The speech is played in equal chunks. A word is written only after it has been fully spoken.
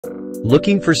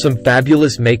Looking for some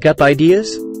fabulous makeup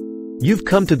ideas? You've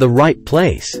come to the right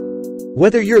place.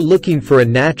 Whether you're looking for a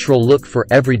natural look for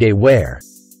everyday wear,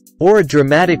 or a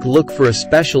dramatic look for a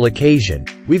special occasion,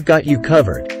 we've got you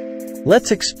covered. Let's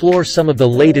explore some of the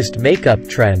latest makeup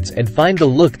trends and find the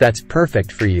look that's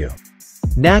perfect for you.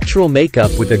 Natural makeup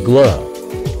with a glow.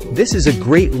 This is a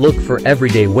great look for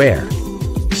everyday wear.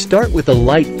 Start with a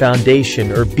light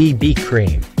foundation or BB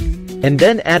cream, and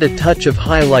then add a touch of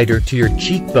highlighter to your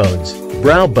cheekbones,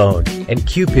 brow bone, and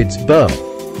Cupid's bow.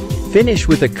 Finish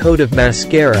with a coat of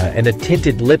mascara and a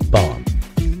tinted lip balm.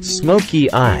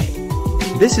 Smoky Eye.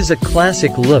 This is a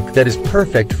classic look that is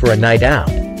perfect for a night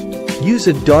out. Use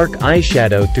a dark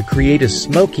eyeshadow to create a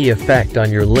smoky effect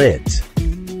on your lids,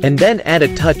 and then add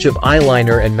a touch of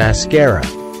eyeliner and mascara.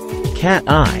 Cat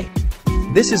Eye.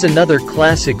 This is another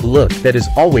classic look that is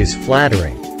always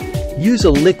flattering. Use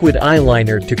a liquid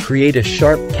eyeliner to create a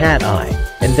sharp cat eye,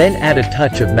 and then add a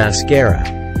touch of mascara.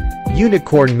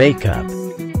 Unicorn makeup.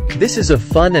 This is a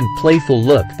fun and playful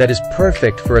look that is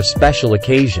perfect for a special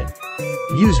occasion.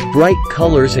 Use bright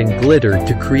colors and glitter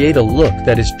to create a look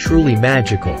that is truly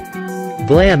magical.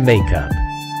 Glam makeup.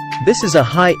 This is a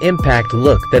high-impact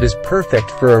look that is perfect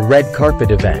for a red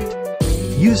carpet event.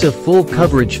 Use a full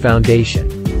coverage foundation,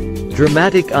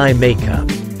 dramatic eye makeup,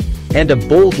 and a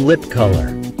bold lip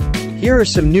color. Here are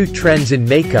some new trends in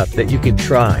makeup that you can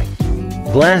try.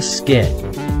 Glass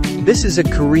skin. This is a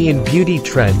Korean beauty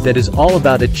trend that is all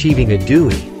about achieving a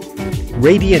dewy,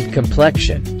 radiant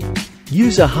complexion.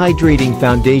 Use a hydrating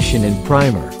foundation and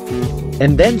primer,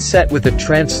 and then set with a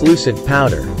translucent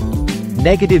powder.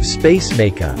 Negative space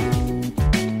makeup.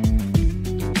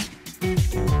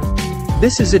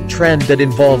 This is a trend that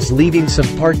involves leaving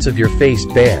some parts of your face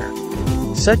bare,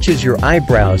 such as your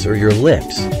eyebrows or your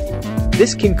lips.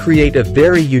 This can create a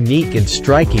very unique and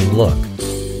striking look.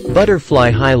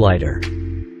 Butterfly highlighter.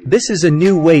 This is a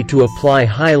new way to apply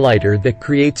highlighter that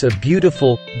creates a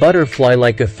beautiful,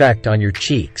 butterfly-like effect on your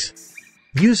cheeks.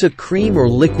 Use a cream or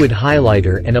liquid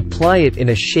highlighter and apply it in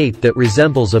a shape that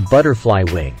resembles a butterfly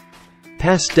wing.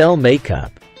 Pastel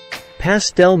makeup.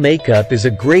 Pastel makeup is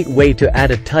a great way to add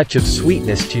a touch of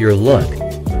sweetness to your look.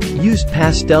 Use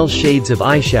pastel shades of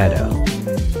eyeshadow,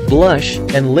 blush,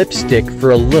 and lipstick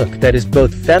for a look that is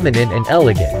both feminine and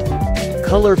elegant.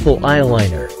 Colorful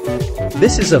eyeliner.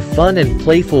 This is a fun and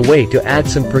playful way to add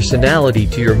some personality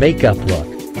to your makeup look.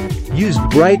 Use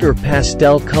bright or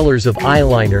pastel colors of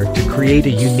eyeliner to create a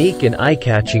unique and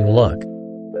eye-catching look.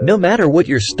 No matter what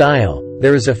your style,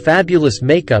 there is a fabulous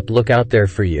makeup look out there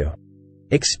for you.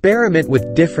 Experiment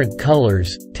with different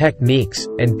colors, techniques,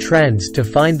 and trends to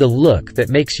find the look that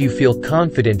makes you feel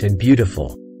confident and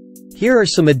beautiful. Here are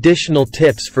some additional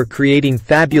tips for creating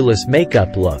fabulous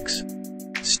makeup looks.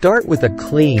 Start with a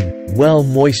clean,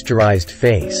 well-moisturized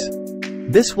face.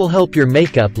 This will help your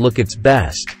makeup look its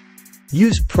best.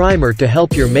 Use primer to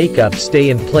help your makeup stay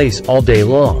in place all day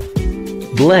long.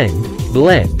 Blend,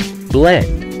 blend,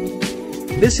 blend.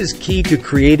 This is key to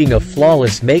creating a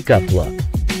flawless makeup look.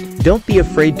 Don't be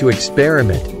afraid to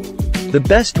experiment. The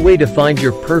best way to find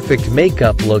your perfect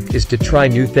makeup look is to try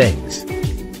new things.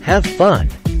 Have fun.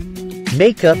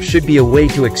 Makeup should be a way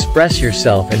to express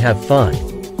yourself and have fun.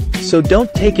 So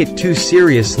don't take it too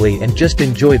seriously and just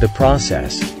enjoy the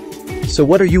process. So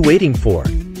what are you waiting for?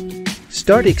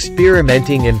 Start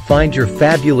experimenting and find your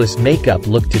fabulous makeup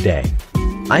look today.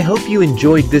 I hope you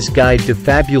enjoyed this guide to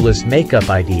fabulous makeup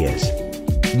ideas.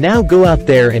 Now go out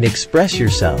there and express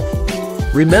yourself.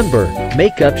 Remember,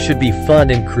 makeup should be fun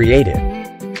and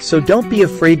creative. So don't be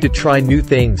afraid to try new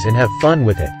things and have fun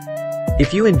with it.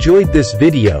 If you enjoyed this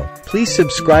video, please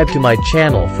subscribe to my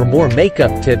channel for more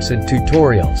makeup tips and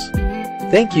tutorials.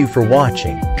 Thank you for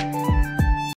watching.